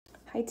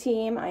Hi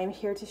team, I am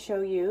here to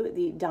show you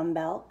the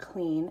dumbbell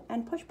clean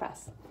and push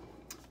press.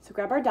 So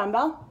grab our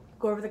dumbbell,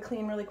 go over the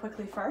clean really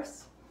quickly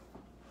first.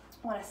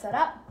 I want to set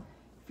up,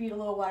 feet a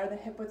little wider than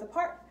hip width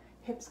apart,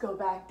 hips go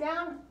back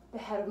down, the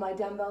head of my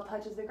dumbbell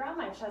touches the ground,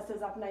 my chest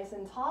is up nice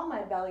and tall,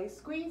 my belly is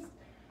squeezed,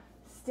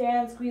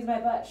 stand, squeeze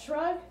my butt,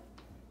 shrug,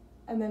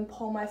 and then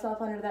pull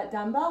myself under that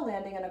dumbbell,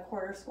 landing in a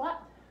quarter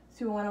squat.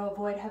 So we want to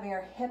avoid having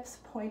our hips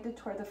pointed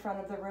toward the front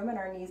of the room and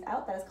our knees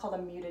out. That is called a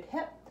muted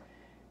hip.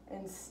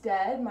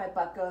 Instead, my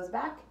butt goes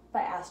back. If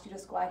I asked you to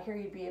squat here,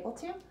 you'd be able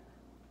to.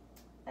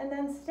 And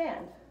then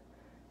stand.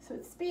 So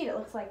at speed, it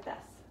looks like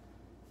this.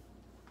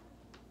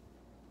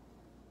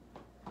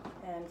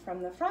 And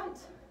from the front,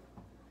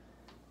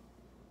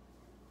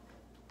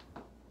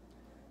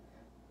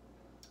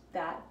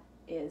 that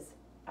is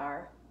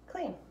our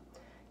clean.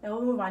 Now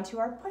we'll move on to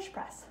our push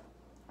press.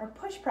 Our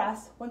push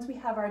press, once we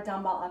have our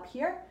dumbbell up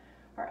here,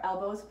 our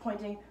elbows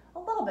pointing a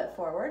little bit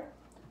forward,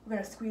 we're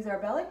going to squeeze our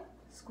belly,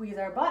 squeeze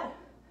our butt,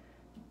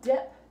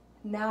 dip.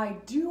 Now I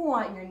do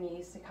want your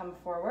knees to come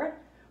forward.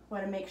 We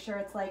want to make sure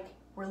it's like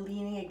we're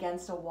leaning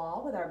against a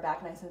wall with our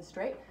back nice and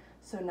straight,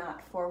 so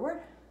not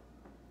forward.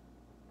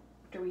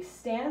 After we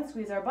stand,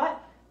 squeeze our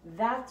butt,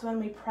 that's when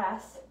we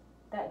press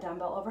that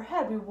dumbbell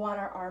overhead. We want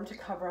our arm to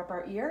cover up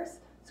our ears,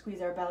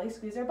 squeeze our belly,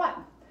 squeeze our butt.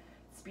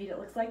 Speed, it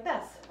looks like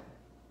this.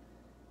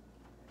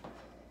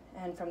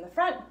 And from the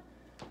front,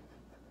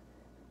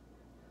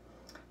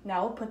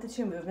 now we'll put the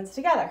two movements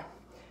together.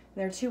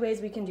 There are two ways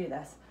we can do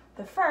this.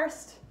 The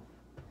first,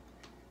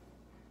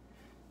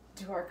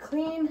 do our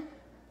clean,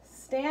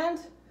 stand,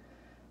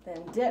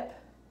 then dip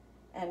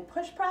and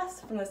push press.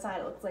 From the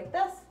side, it looks like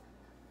this.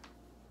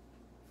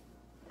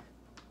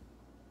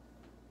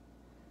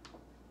 You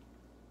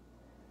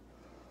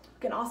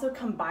can also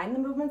combine the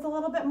movements a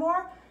little bit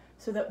more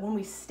so that when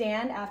we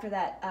stand after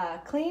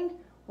that clean,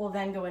 we'll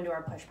then go into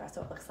our push press.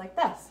 So it looks like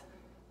this.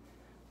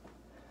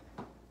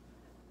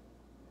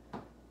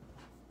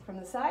 From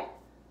the side.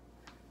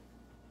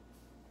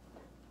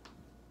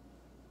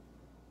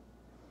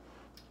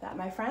 That,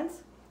 my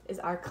friends, is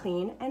our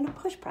clean and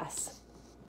push press.